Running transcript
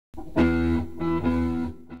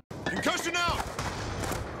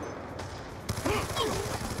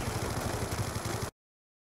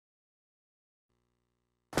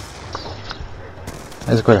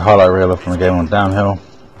Here's a quick highlight reel from the game on downhill,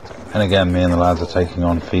 and again me and the lads are taking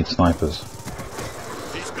on feed snipers.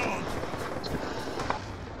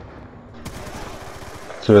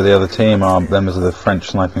 Two of the other team are members of the French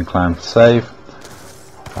sniping clan Save,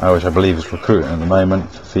 which I believe is recruiting at the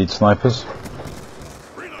moment for feed snipers.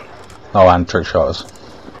 Oh, and trick shotters.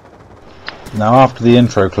 Now after the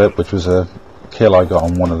intro clip, which was a kill I got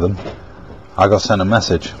on one of them, I got sent a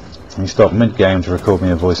message. He stopped mid-game to record me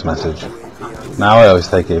a voice message. Now I always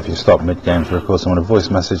take it if you stop mid-game to record someone a voice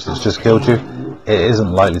message that's just killed you, it isn't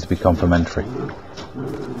likely to be complimentary.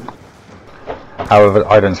 However,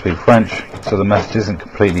 I don't speak French, so the message isn't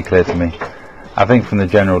completely clear to me. I think from the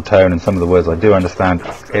general tone and some of the words I do understand,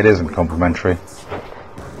 it isn't complimentary.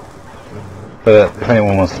 But if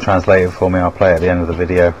anyone wants to translate it for me, I'll play it at the end of the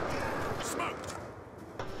video.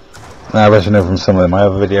 Now, as you know from some of my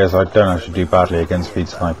other videos, I don't actually do badly against feed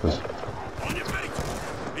snipers.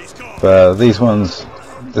 But these ones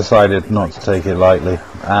decided not to take it lightly,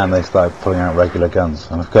 and they started pulling out regular guns.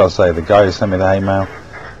 And I've got to say, the guy who sent me the hate mail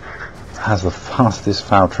has the fastest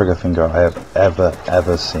foul trigger finger I have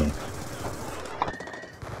ever seen.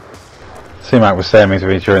 C-Mac was saying to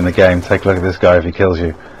me during the game, take a look at this guy if he kills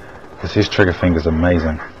you, because his trigger finger's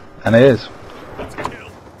amazing. And it is.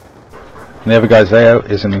 And the other guy, Zayo,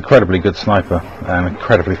 is an incredibly good sniper and an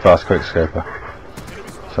incredibly fast quickscoper.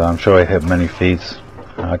 So I'm sure he hit many feeds.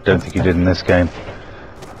 I don't think he did in this game,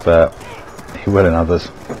 but he will in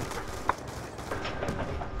others.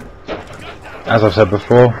 As I've said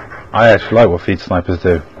before, I actually like what feed snipers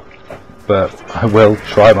do, but I will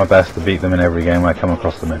try my best to beat them in every game I come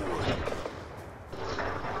across them in.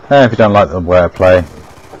 And if you don't like the way I play,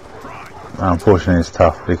 unfortunately it's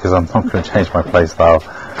tough, because I'm not going to change my play style.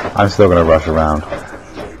 I'm still going to rush around.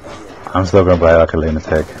 I'm still going to play like a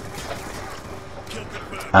lunatic.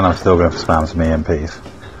 And I'm still going to spam some EMPs.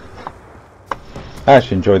 I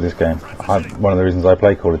actually enjoyed this game. One of the reasons I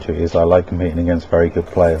play Call of Duty is I like competing against very good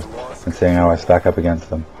players and seeing how I stack up against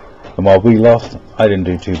them. And while we lost, I didn't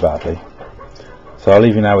do too badly. So I'll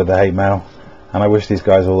leave you now with the hate mail, and I wish these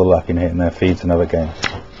guys all the luck in hitting their feeds in other games.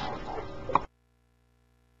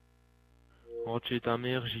 Rentre chez ta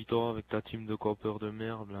mère, J-toi avec ta team de campeurs de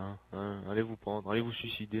merde là. Hein, allez vous prendre, allez vous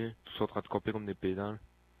suicider, tous en train de camper comme des pédales.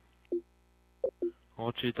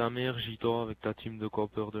 Rentre chez ta mère, J-toi avec ta team de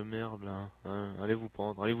campeurs de merde là. Hein, allez vous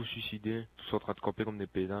prendre, allez vous suicider, tous en train de camper comme des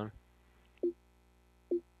pédales.